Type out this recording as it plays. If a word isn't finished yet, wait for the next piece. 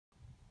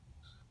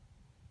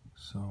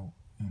So,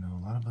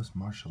 a lot of us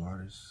martial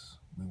artists,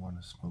 we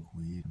want to smoke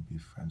weed and be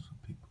friends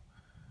with people.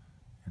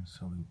 And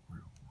so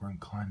we're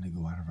inclined to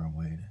go out of our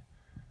way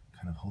to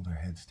kind of hold our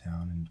heads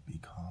down and to be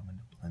calm and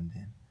to blend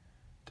in,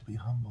 to be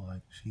humble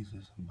like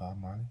Jesus and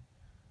Bob Marley.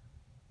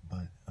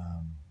 But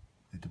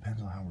it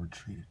depends on how we're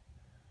treated.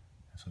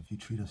 And so if you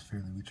treat us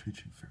fairly, we treat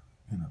you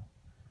fairly.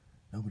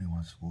 Nobody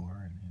wants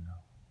war, and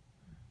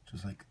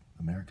just like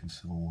the American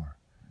Civil War.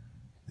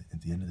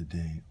 At the end of the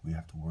day, we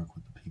have to work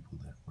with the people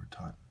that we're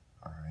taught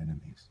are our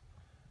enemies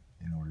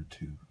in order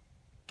to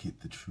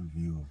get the true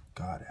view of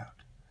God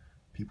out.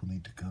 People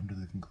need to come to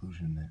the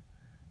conclusion that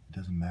it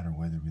doesn't matter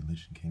where the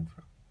religion came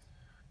from,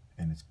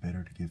 and it's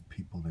better to give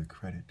people their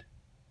credit.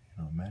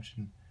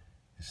 Imagine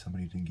if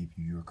somebody didn't give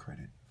you your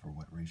credit for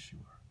what race you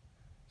are.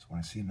 So when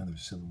I see another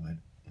silhouette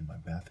in my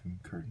bathroom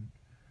curtain,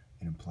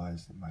 it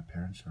implies that my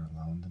parents are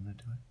allowing them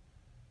to do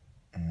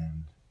it,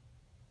 and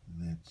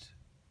that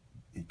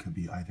it could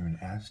be either an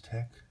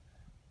Aztec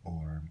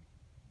or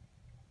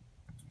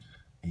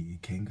a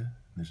Kanga.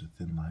 There's a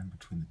thin line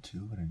between the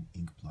two and an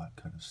ink blot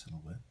kind of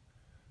silhouette.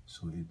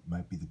 So it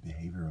might be the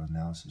behavioral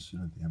analysis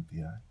unit of the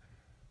MPI,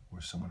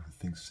 or someone who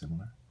thinks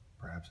similar,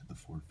 perhaps at the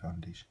Ford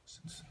Foundation,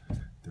 since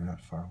they're not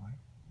far away.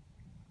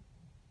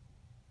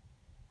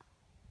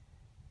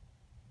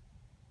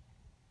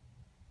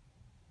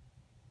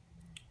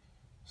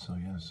 So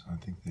yes, I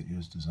think that it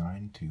is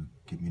designed to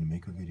get me to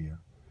make a video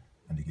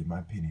and to give my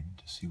opinion,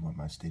 to see what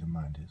my state of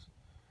mind is,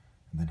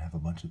 and then have a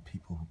bunch of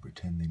people who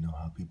pretend they know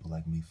how people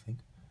like me think,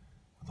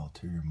 with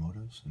ulterior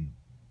motives, and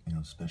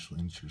special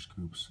interest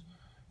groups,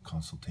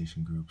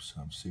 consultation groups,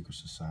 secret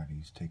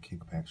societies, take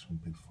kickbacks from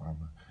big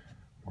pharma,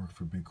 work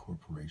for big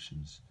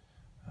corporations,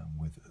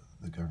 with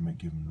the government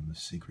giving them the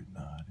secret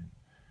nod and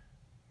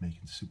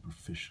making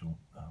superficial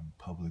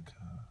public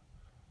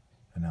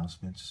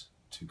announcements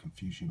to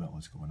confuse you about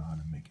what's going on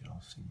and make it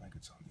all seem like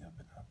it's on the up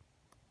and up.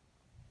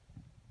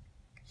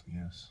 So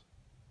yes,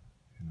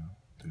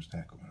 there's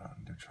that going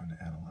on. They're trying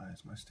to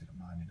analyze my state of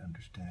mind and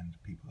understand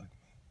people like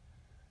me.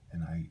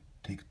 And I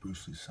take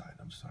Bruce Lee's side.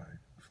 I'm sorry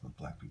for the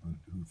black people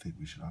who think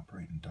we should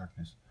operate in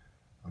darkness.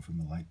 I'm from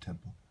the Light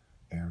Temple,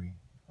 Airy,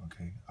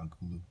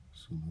 Agulu,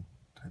 Sulu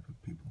type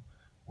of people.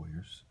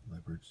 Warriors,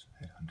 leopards,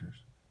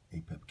 headhunters,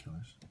 Apep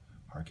killers,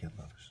 hardcat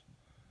lovers.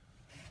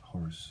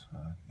 Horus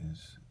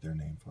is their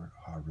name for it.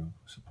 Haru,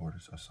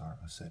 supporters, Asar,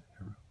 Aset,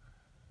 Heru.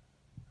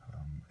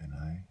 And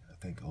I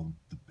thank all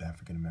the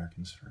African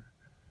Americans for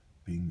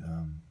being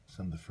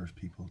some of the first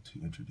people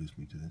to introduce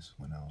me to this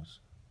when I was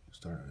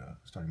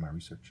starting my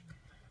research.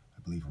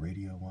 I believe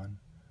Radio One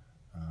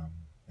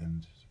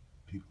and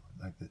people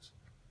like this.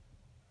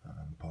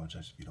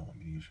 Apologize if you don't want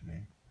me to use your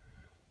name.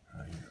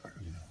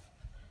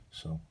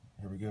 So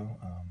here we go.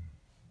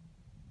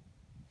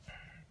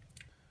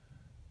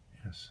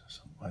 Yes,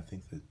 so I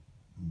think that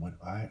what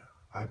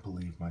I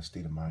believe my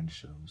state of mind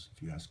shows,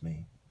 if you ask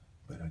me,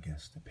 but I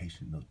guess the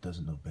patient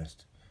doesn't know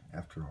best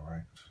after all,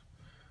 right?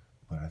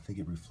 But I think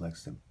it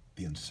reflects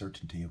the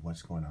uncertainty of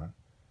what's going on,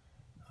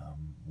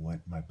 what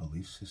my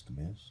belief system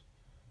is,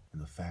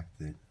 and the fact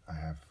that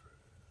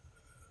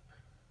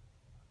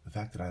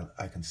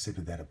I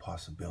consider that a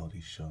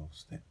possibility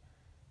shows that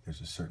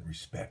there's a certain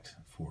respect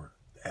for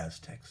the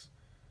Aztecs,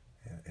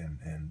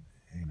 and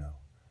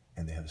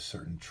they have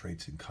certain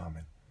traits in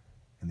common.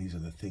 And these are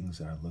the things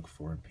that I look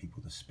for in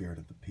people, the spirit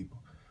of the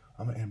people.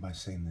 I'm going to end by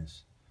saying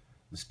this.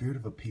 The spirit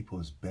of a people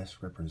is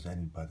best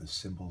represented by the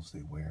symbols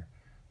they wear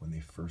when they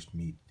first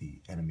meet the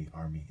enemy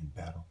army in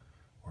battle,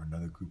 or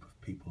another group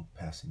of people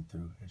passing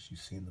through, as you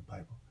see in the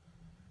Bible.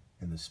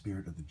 And the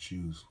spirit of the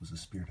Jews was the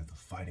spirit of the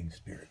fighting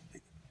spirit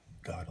that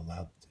God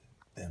allowed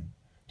them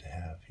to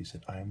have. He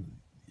said, I am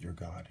your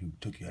God who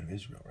took you out of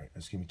Israel, right?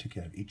 Took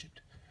you out of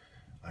Egypt.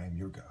 I am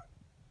your God.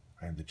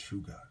 I am the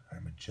true God. I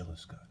am a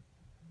jealous God.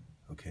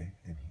 Okay,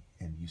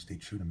 and you stay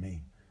true to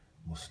me,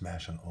 we'll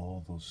smash on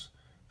all those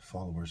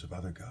followers of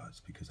other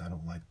gods, because I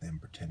don't like them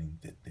pretending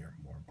that they're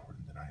more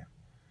important than I am.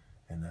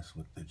 And that's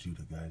what the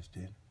Judah guys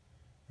did,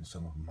 and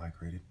some of them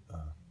migrated.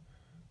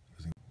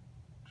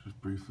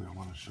 Just briefly, I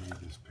want to show you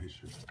this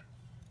picture.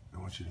 I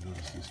want you to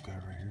notice this guy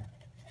right here.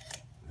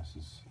 This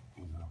is,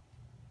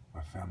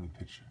 my family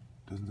picture.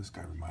 Doesn't this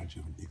guy remind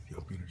you of an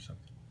Ethiopian or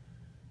something?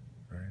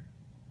 Right?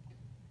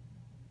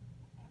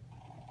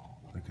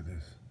 Look at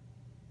this.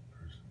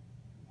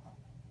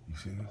 You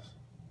see this?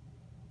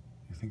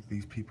 You think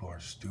these people are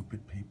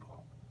stupid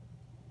people?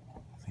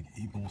 You think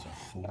Igbos are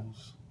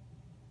fools?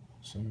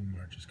 Some of them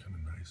are just kind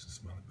of nice and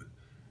smelly, but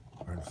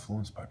are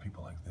influenced by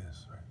people like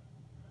this, right?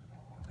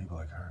 And people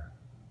like her.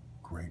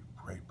 Great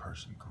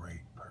person,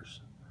 great,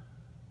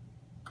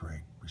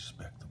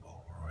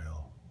 respectable,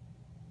 royal,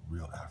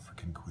 real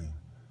African queen.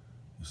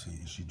 You see,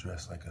 is she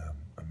dressed like an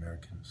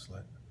American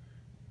slut?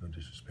 No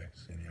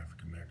disrespect to any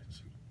African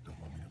Americans who don't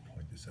want me to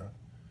point this out.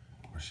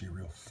 Or is she a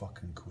real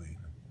fucking queen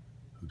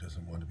who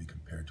doesn't want to be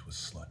compared to a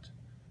slut?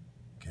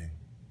 Okay?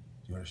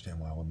 Do you understand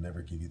why I will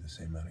never give you the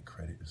same amount of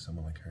credit as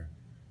someone like her?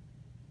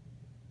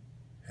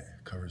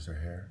 Covers her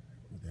hair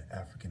with an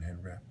African head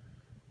wrap,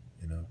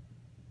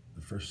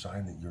 The first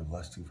sign that you're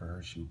lusting for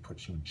her, she would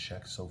put you in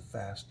check so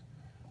fast,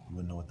 you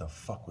wouldn't know what the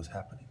fuck was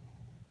happening,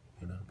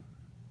 you know?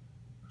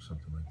 Or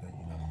something like that,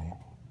 you know what I mean?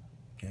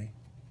 Okay?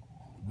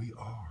 We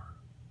are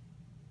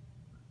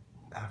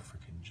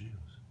African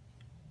Jews.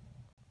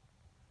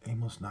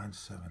 Amos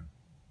 9:7.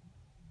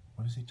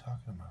 What is he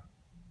talking about?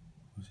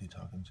 Who's he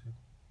talking to?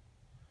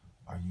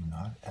 Are you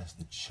not as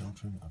the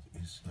children of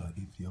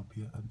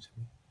Ethiopia unto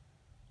me?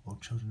 O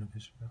children of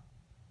Israel?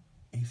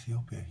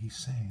 Ethiopia, he's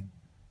saying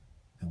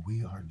that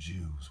we are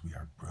Jews, we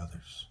are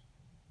brothers.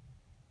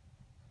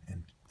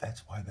 And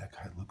that's why that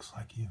guy looks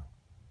like you.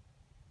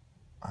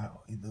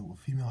 The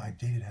female I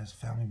dated has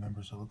family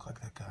members that look like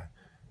that guy.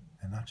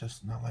 And not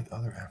like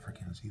other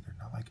Africans either.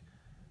 Not like,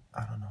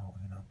 I don't know,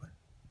 but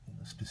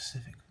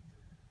specific.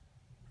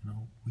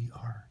 We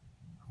are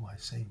who I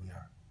say we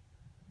are.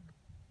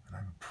 And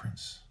I'm a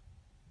prince.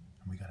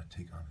 And we got to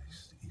take on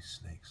these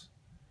snakes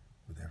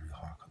with every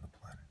hawk on the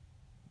planet.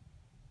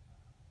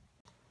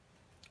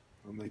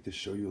 I'd like to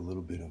show you a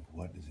little bit of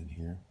what is in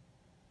here.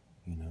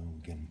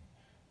 Again,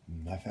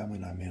 my family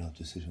and I made a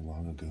decision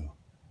long ago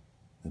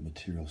that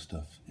material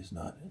stuff is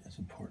not as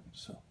important.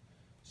 So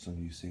some of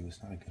you say, well,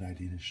 it's not a good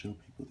idea to show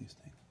people these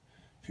things.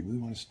 If you really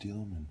want to steal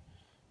them and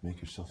make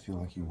yourself feel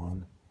like you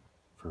won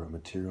for a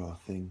material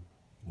thing,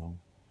 I'm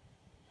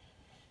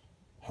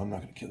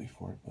not going to kill you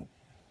for it, but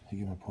you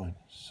get my point.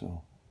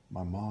 So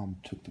my mom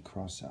took the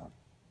cross out,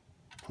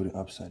 put it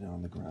upside down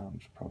on the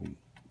ground, probably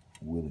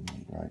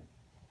willingly, right?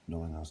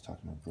 Knowing I was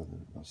talking to my brother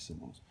about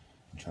symbols,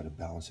 and try to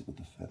balance it with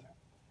the feather.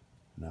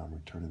 Now I'm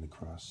returning the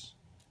cross,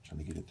 trying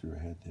to get it through her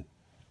head that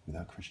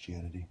without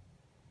Christianity,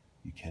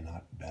 you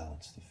cannot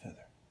balance the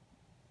feather.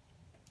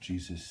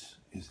 Jesus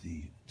is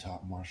the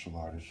top martial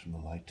artist from the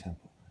Light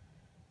Temple.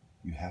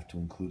 You have to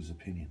include his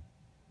opinion.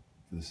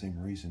 For the same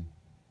reason,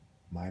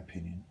 my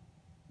opinion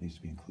needs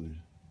to be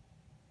included.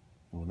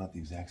 Well, not the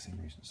exact same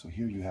reason. So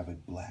here you have a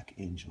black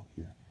angel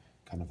here,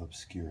 kind of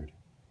obscured.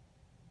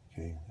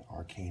 Okay, the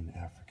arcane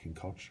African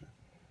culture,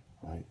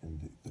 right?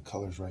 And the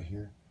colors right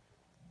here,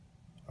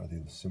 are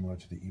they similar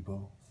to the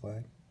Igbo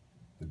flag?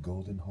 The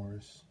golden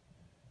horse?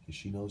 Okay,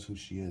 she knows who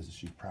she is and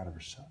she's proud of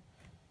herself.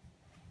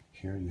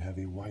 Here you have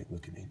a white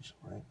looking angel,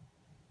 right?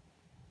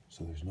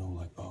 So there's no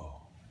like,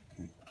 oh,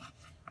 okay.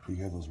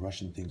 You have those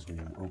Russian things when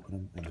you open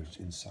them and there's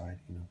inside,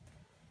 You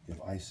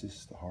have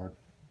Isis, the heart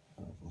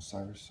of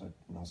Osiris.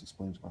 When I was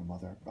explaining to my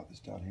mother about this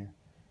down here,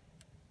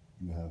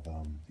 you have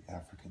the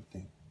African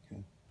thing,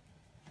 okay?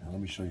 Now let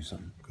me show you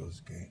something.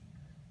 Okay,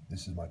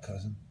 this is my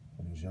cousin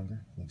when he was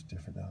younger. He looks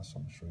different now, so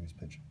I'm gonna show you his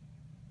picture.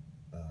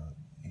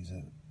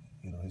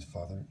 His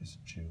father is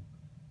a Jew,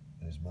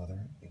 and his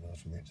mother,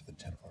 is related to the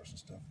Templars and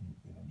stuff.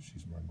 And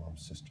she's my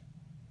mom's sister.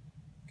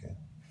 Okay,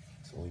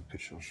 it's the only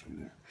picture I'll show you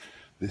there.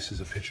 This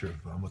is a picture of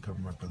I'm gonna cover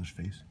my brother's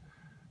face.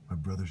 My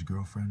brother's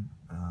girlfriend,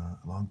 a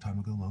long time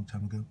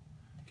ago.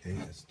 Okay,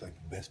 it's like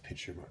the best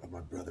picture of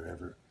my brother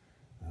ever.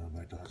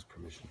 My daughter's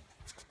permission.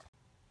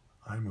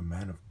 I'm a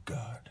man of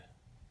God.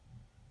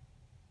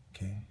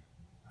 Okay,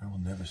 I will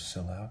never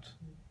sell out.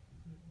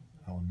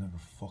 I will never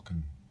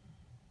fucking,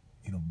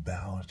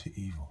 bow to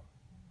evil.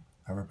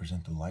 I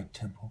represent the Light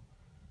Temple,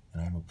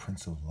 and I'm a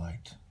Prince of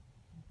Light.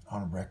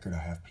 On record, I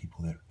have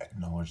people that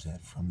acknowledge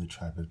that from the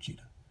tribe of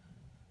Judah.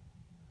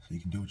 So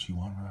you can do what you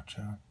want,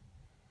 Rothschild,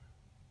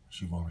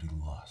 but you've already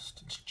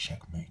lost. It's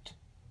checkmate.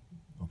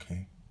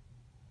 Okay?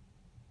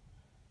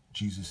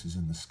 Jesus is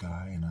in the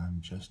sky, and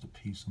I'm just a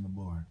piece on the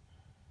board.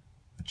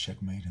 The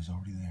checkmate is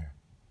already there.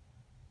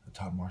 The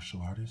top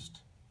martial artist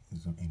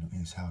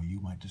is how you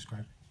might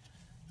describe it.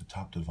 The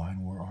top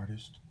divine war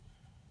artist,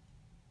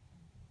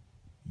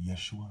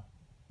 Yeshua,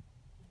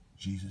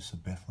 Jesus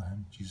of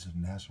Bethlehem, Jesus of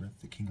Nazareth,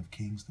 the King of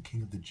Kings, the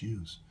King of the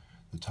Jews,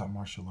 the top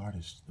martial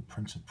artist, the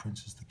Prince of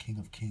Princes, the King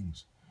of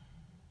Kings.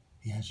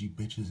 He has you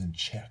bitches in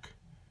check,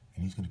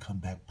 and he's going to come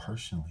back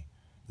personally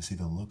to see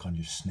the look on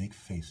your snake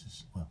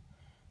faces. Well,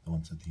 the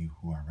ones of you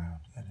who are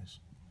around, that is.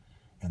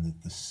 And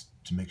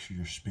to make sure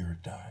your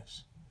spirit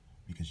dies,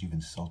 because you've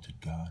insulted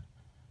God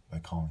by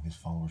calling his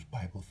followers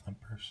Bible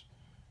thumpers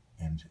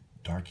and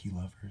darky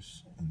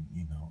lovers, and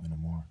in a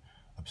more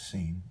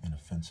obscene and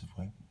offensive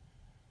way,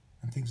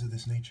 and things of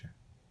this nature.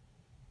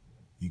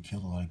 You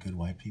killed a lot of good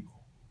white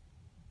people.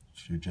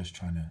 So you're just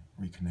trying to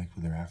reconnect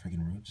with their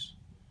African roots,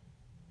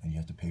 and you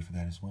have to pay for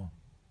that as well.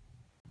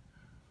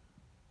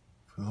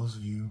 For those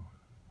of you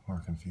who are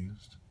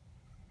confused,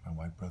 my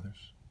white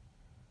brothers,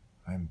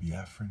 I am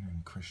Biafran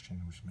and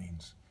Christian, which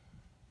means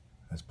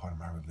that's part of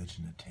my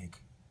religion to take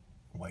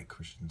white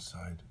Christian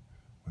side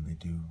when they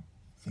do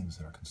things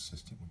that are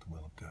consistent with the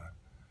will of God,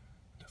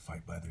 to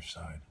fight by their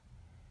side,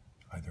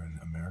 either in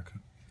America,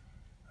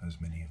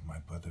 as many of my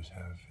brothers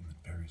have in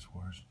the various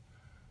wars,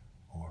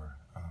 or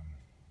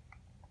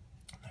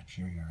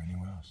Nigeria or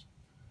anywhere else.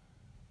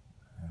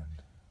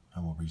 And I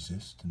will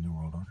resist the New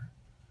World Order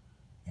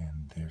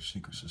and their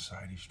secret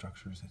society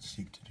structures that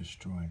seek to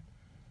destroy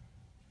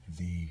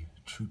the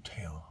true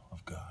tale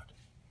of God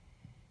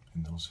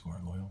and those who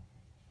are loyal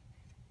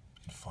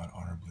and fought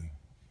honorably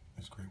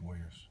as great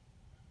warriors,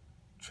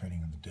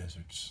 training in the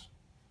deserts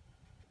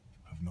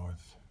of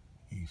North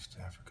East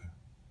Africa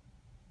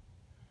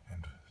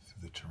and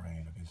through the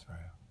terrain of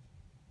Israel,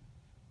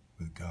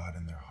 with God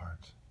in their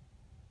heart,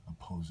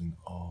 opposing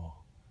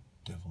all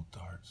devil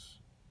darts,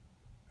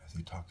 as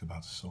they talked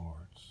about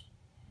swords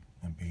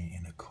and being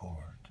in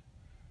accord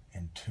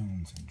and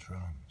tunes and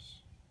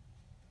drums.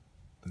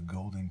 The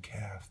golden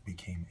calf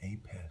became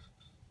Apis,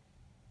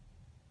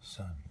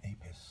 son,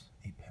 Apis,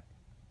 Apep,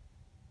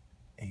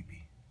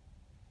 Abi,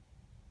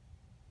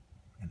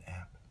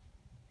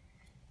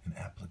 an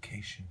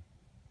application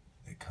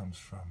that comes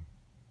from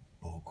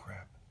bull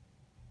crap,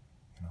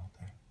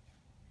 there.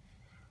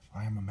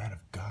 I am a man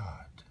of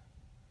God,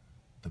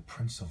 the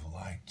Prince of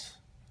Light,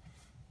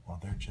 while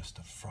they're just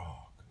a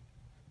frog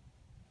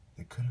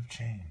that could have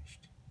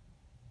changed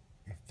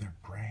if their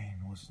brain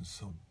wasn't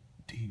so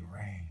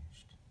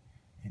deranged.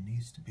 It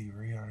needs to be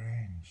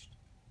rearranged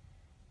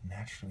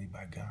naturally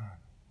by God.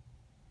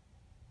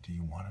 Do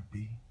you want to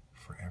be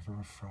forever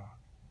a frog?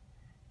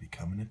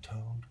 Becoming a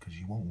toad because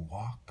you won't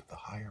walk the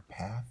higher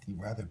path?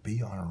 You'd rather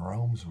be on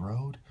Rome's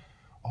road?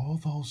 All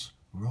those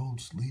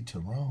roads lead to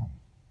Rome.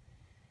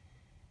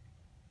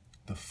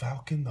 The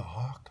falcon, the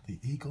hawk, the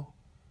eagle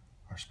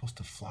are supposed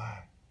to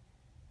fly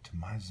to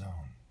my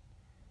zone.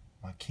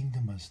 My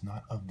kingdom is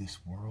not of this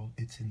world,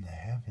 it's in the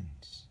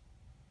heavens.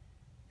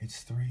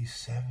 It's 3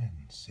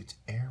 sevens, it's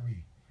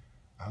Eri,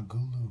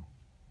 Agulu,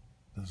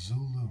 the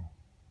Zulu,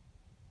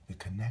 the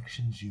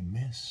connections you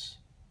miss.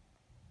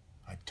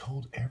 I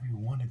told every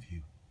one of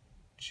you,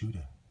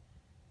 Judah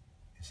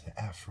is the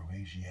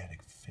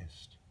Afro-Asiatic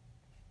fist.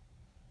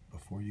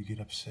 Before you get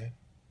upset,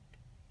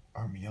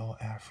 aren't we all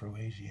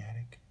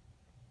Afro-Asiatic?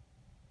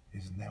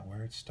 Isn't that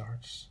where it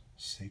starts?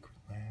 Sacred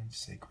land,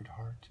 sacred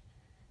heart,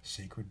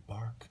 sacred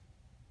bark.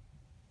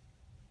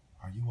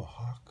 Are you a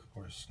hawk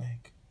or a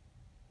snake?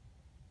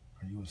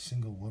 Are you a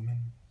single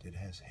woman that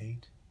has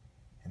hate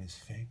and is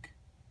fake?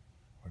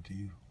 Or do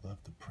you love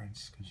the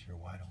prince because you're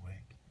wide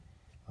awake?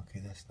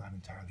 Okay, that's not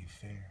entirely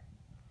fair.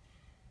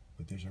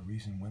 But there's a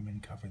reason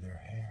women cover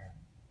their hair.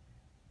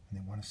 And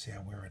they want to say I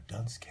wear a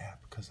dunce cap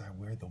because I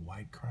wear the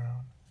white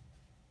crown.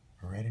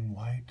 Red and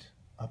white,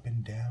 up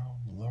and down,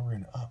 lower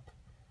and up.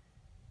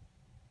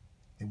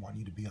 They want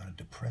you to be on a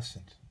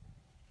depressant.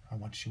 I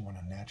want you on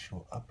a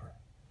natural upper.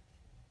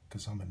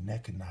 Because I'm a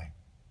Neckonite.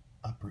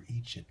 Upper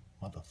Egypt,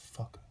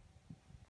 motherfucker.